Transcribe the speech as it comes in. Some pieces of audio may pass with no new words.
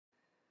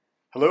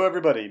Hello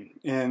everybody.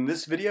 In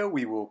this video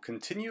we will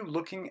continue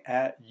looking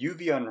at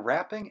UV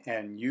unwrapping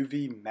and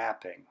UV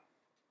mapping.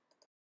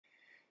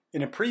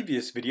 In a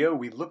previous video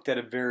we looked at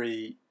a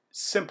very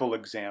simple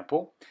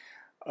example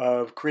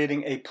of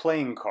creating a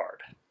playing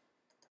card.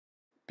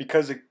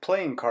 Because a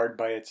playing card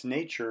by its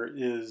nature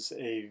is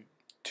a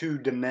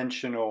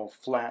two-dimensional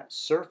flat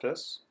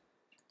surface,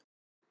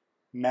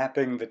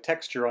 mapping the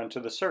texture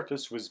onto the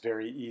surface was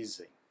very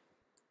easy.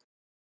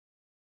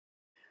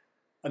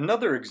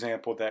 Another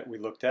example that we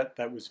looked at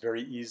that was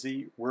very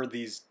easy were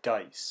these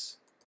dice.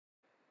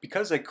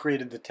 Because I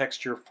created the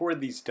texture for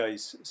these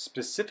dice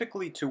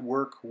specifically to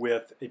work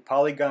with a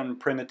polygon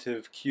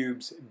primitive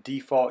cube's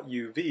default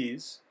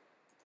UVs,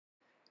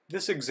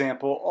 this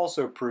example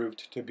also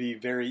proved to be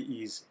very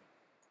easy.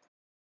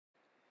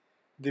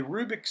 The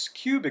Rubik's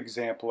Cube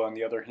example, on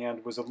the other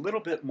hand, was a little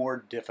bit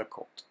more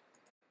difficult.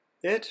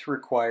 It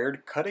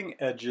required cutting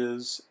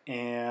edges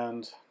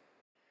and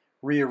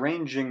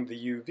rearranging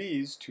the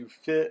UVs to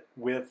fit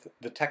with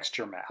the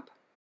texture map.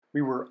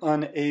 We were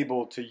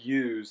unable to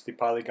use the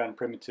Polygon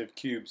Primitive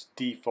Cube's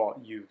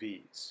default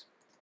UVs.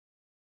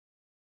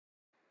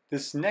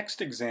 This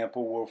next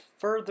example will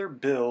further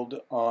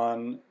build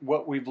on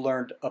what we've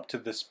learned up to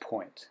this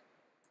point.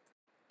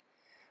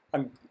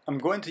 I'm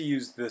going to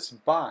use this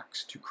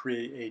box to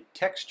create a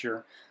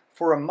texture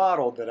for a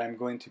model that I'm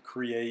going to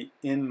create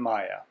in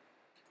Maya.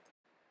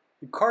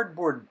 A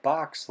cardboard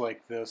box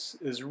like this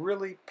is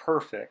really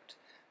perfect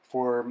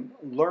for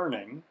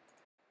learning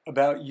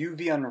about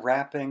UV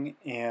unwrapping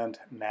and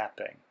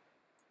mapping.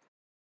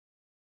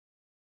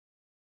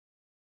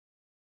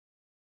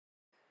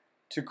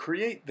 To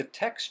create the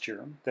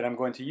texture that I'm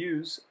going to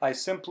use, I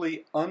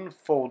simply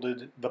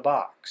unfolded the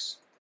box.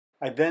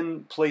 I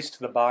then placed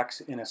the box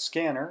in a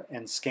scanner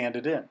and scanned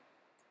it in.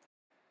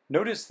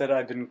 Notice that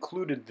I've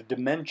included the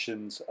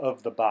dimensions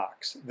of the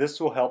box.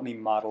 This will help me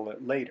model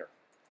it later.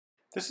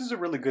 This is a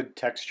really good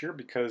texture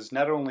because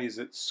not only is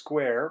it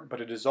square, but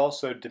it is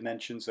also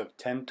dimensions of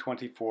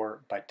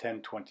 1024 by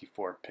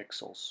 1024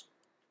 pixels.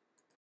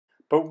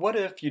 But what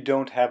if you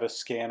don't have a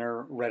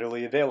scanner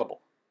readily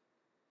available?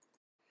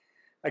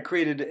 I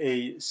created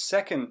a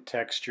second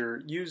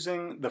texture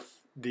using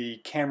the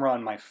camera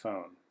on my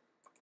phone.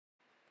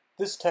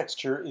 This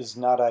texture is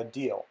not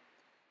ideal.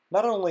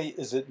 Not only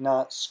is it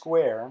not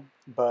square,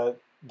 but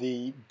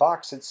the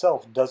box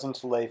itself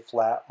doesn't lay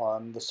flat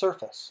on the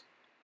surface.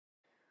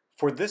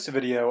 For this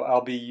video,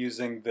 I'll be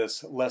using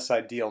this less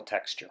ideal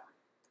texture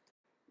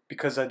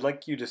because I'd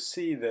like you to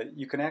see that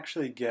you can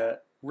actually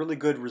get really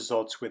good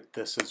results with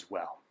this as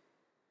well.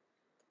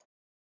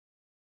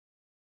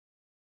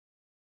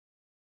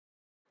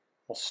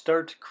 I'll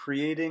start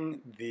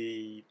creating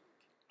the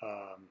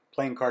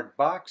playing card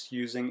box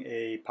using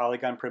a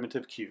Polygon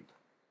Primitive Cube.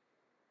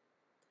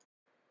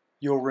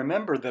 You'll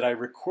remember that I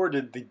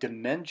recorded the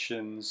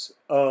dimensions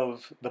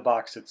of the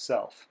box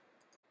itself.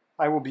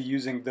 I will be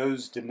using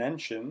those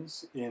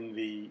dimensions in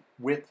the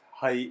width,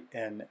 height,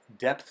 and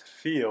depth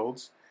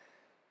fields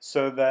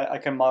so that I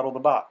can model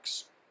the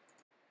box.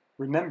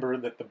 Remember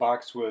that the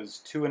box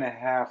was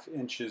 2.5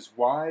 inches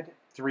wide,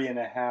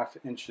 3.5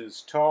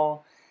 inches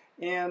tall,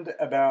 and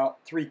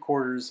about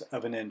 3/4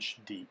 of an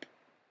inch deep.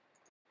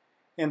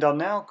 And I'll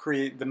now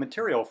create the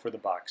material for the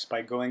box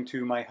by going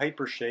to my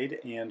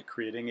Hypershade and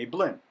creating a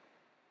blend.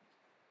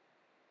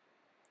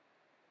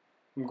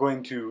 I'm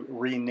going to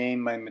rename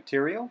my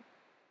material.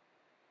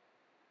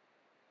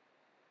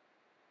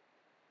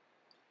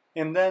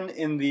 And then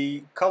in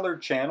the color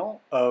channel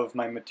of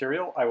my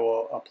material, I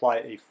will apply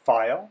a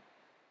file.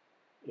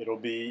 It'll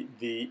be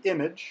the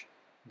image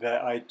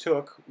that I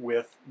took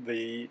with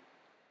the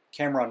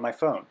camera on my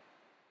phone,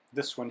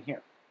 this one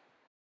here.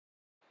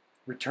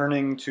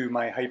 Returning to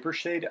my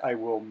Hypershade, I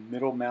will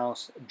middle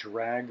mouse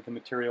drag the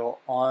material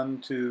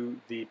onto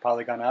the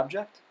polygon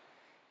object,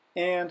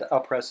 and I'll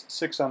press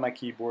 6 on my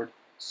keyboard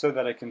so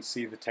that I can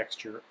see the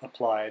texture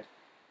applied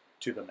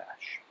to the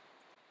mesh.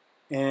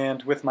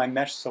 And with my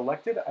mesh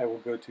selected, I will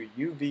go to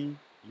UV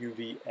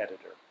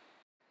Editor.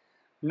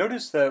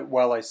 Notice that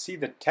while I see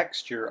the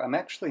texture, I'm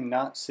actually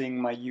not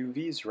seeing my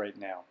UVs right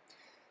now.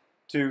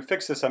 To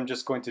fix this, I'm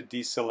just going to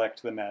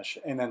deselect the mesh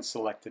and then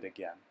select it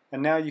again.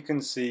 And now you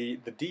can see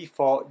the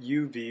default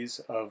UVs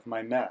of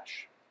my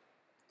mesh.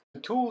 The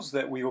tools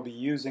that we will be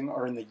using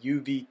are in the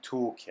UV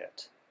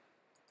Toolkit.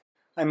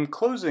 I'm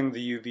closing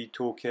the UV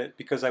Toolkit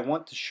because I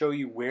want to show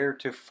you where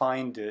to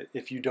find it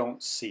if you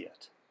don't see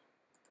it.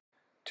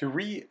 To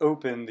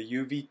reopen the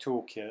UV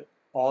Toolkit,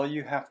 all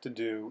you have to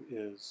do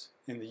is,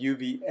 in the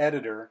UV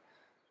Editor,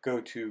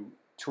 go to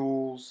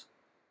Tools,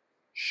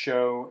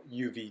 Show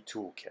UV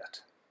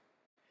Toolkit.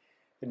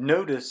 And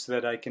notice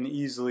that I can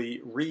easily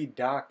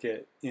redock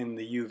it in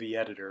the UV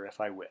Editor if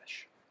I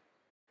wish.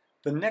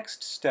 The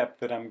next step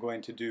that I'm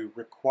going to do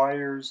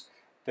requires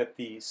that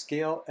the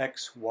scale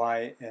X,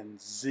 Y,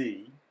 and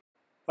Z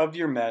of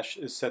your mesh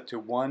is set to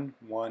 1,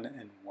 1,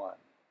 and 1.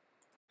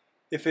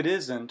 If it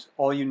isn't,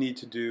 all you need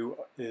to do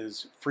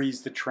is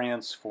freeze the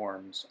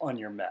transforms on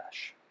your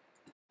mesh.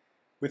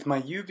 With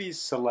my UVs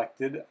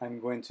selected,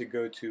 I'm going to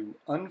go to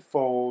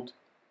Unfold,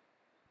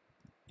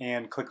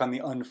 and click on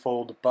the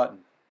Unfold button.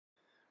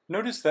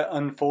 Notice that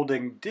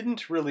unfolding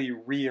didn't really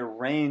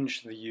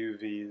rearrange the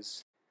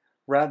UVs.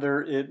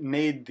 Rather, it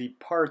made the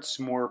parts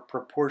more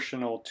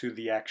proportional to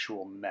the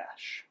actual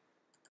mesh.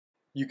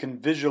 You can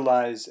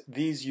visualize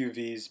these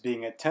UVs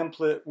being a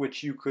template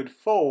which you could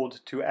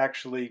fold to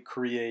actually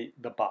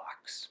create the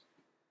box.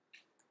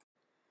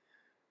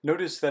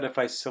 Notice that if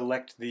I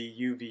select the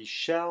UV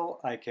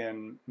shell, I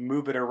can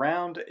move it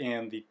around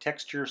and the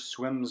texture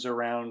swims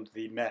around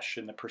the mesh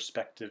in the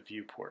perspective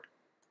viewport.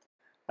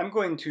 I'm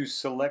going to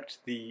select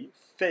the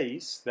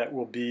face that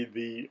will be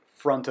the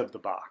front of the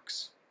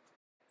box,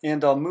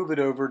 and I'll move it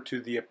over to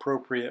the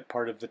appropriate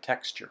part of the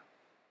texture.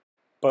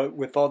 But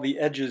with all the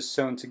edges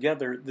sewn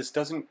together, this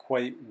doesn't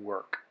quite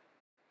work.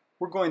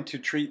 We're going to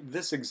treat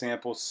this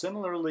example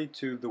similarly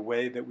to the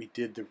way that we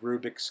did the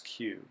Rubik's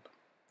Cube.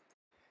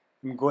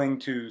 I'm going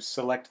to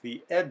select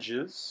the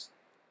edges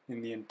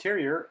in the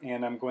interior,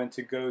 and I'm going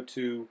to go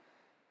to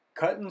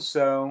Cut and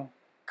Sew,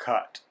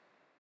 Cut.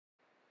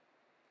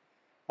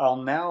 I'll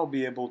now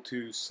be able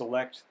to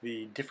select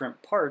the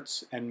different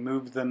parts and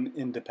move them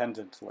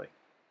independently.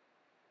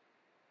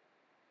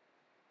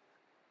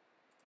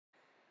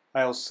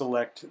 I'll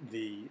select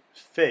the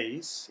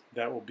face,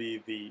 that will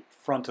be the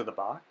front of the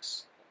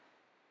box.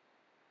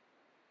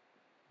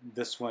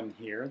 This one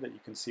here that you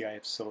can see I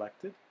have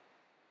selected.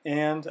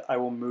 And I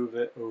will move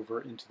it over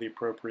into the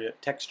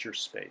appropriate texture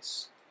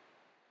space.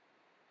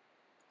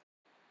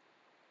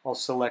 I'll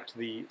select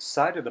the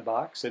side of the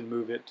box and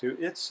move it to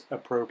its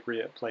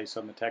appropriate place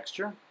on the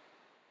texture.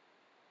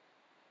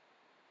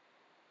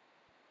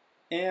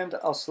 And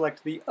I'll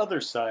select the other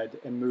side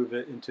and move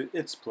it into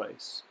its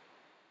place.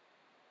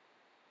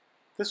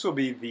 This will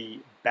be the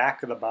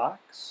back of the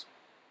box,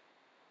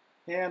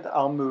 and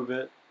I'll move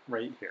it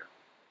right here.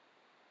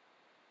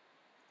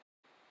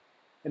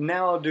 And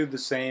now I'll do the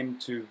same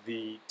to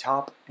the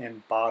top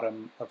and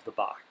bottom of the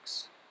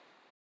box.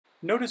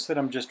 Notice that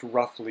I'm just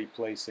roughly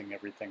placing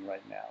everything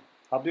right now.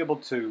 I'll be able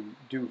to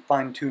do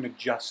fine-tune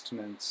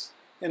adjustments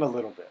in a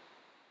little bit.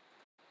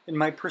 In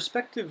my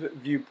perspective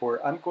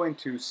viewport, I'm going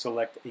to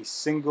select a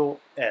single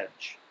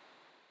edge.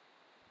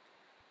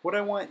 What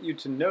I want you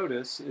to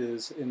notice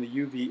is in the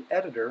UV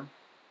editor,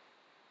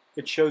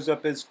 it shows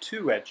up as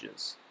two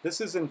edges. This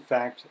is in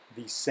fact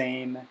the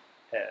same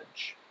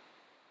edge.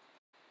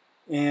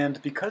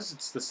 And because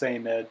it's the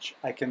same edge,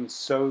 I can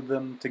sew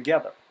them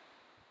together.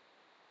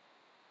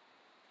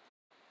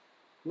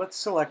 Let's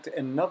select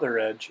another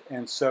edge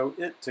and sew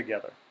it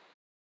together.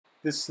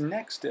 This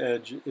next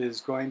edge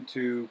is going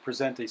to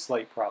present a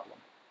slight problem.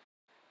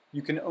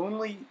 You can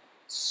only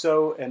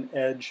sew an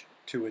edge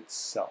to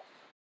itself.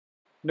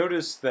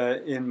 Notice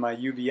that in my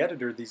UV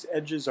editor, these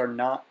edges are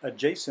not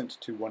adjacent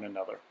to one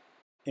another.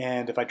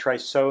 And if I try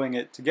sewing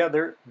it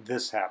together,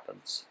 this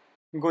happens.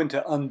 I'm going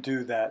to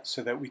undo that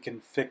so that we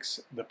can fix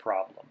the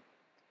problem.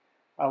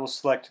 I will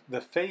select the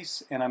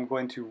face and I'm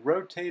going to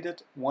rotate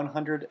it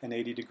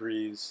 180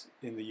 degrees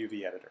in the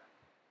UV editor.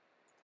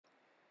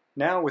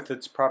 Now with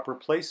its proper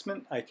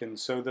placement, I can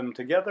sew them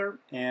together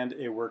and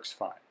it works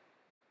fine.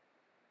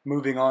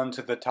 Moving on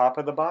to the top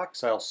of the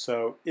box, I'll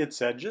sew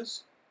its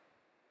edges,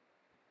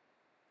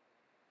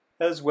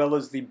 as well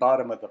as the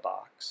bottom of the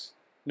box.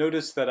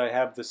 Notice that I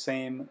have the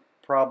same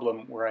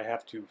problem where I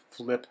have to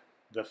flip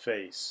the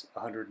face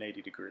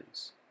 180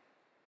 degrees.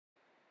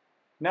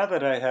 Now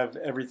that I have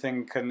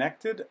everything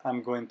connected,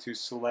 I'm going to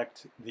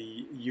select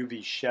the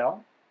UV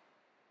shell.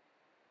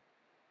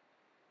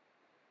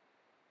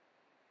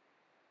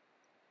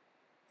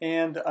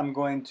 And I'm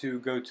going to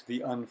go to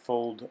the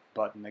Unfold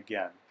button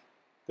again.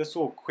 This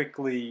will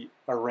quickly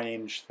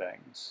arrange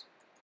things.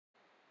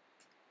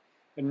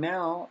 And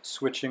now,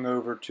 switching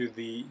over to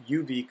the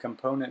UV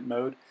component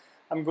mode,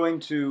 I'm going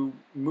to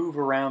move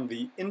around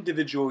the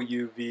individual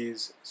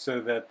UVs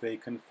so that they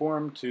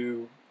conform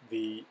to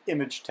the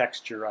image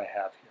texture I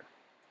have here.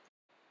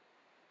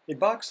 A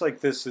box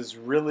like this is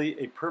really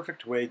a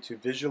perfect way to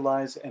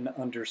visualize and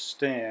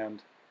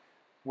understand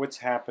what's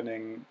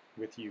happening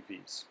with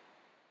UVs.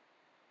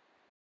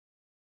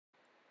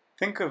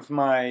 Think of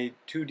my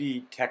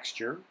 2D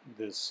texture,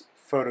 this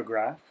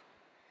photograph,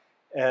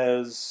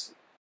 as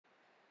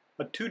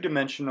a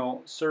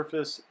two-dimensional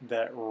surface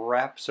that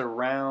wraps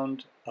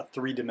around a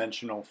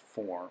three-dimensional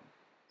form.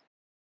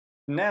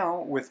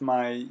 Now, with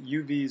my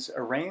UVs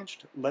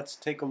arranged, let's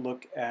take a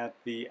look at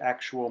the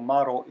actual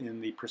model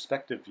in the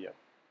perspective view.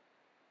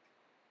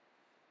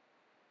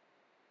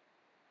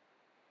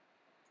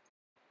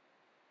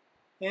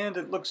 And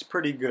it looks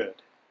pretty good.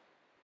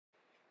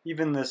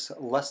 Even this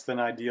less than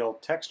ideal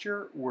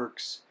texture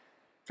works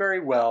very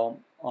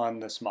well on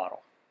this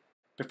model.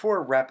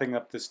 Before wrapping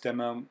up this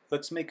demo,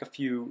 let's make a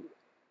few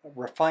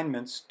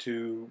refinements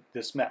to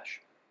this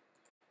mesh.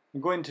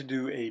 I'm going to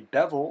do a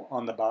bevel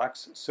on the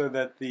box so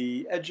that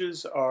the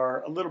edges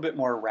are a little bit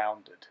more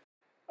rounded.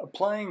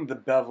 Applying the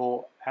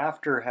bevel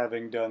after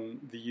having done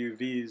the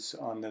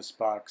UVs on this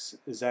box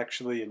is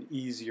actually an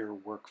easier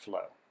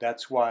workflow.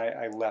 That's why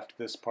I left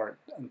this part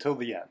until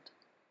the end.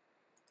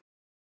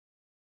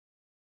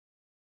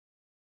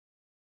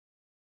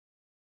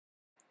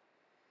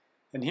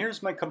 And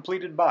here's my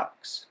completed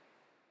box.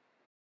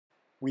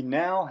 We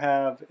now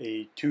have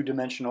a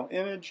two-dimensional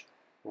image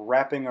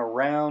wrapping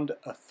around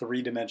a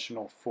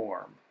three-dimensional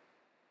form.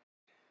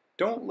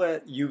 Don't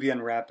let UV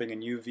unwrapping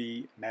and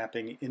UV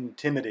mapping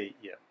intimidate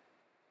you.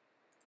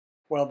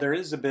 While there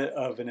is a bit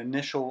of an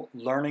initial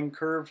learning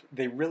curve,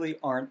 they really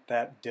aren't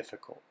that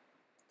difficult.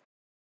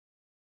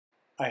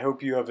 I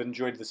hope you have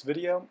enjoyed this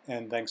video,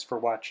 and thanks for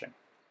watching.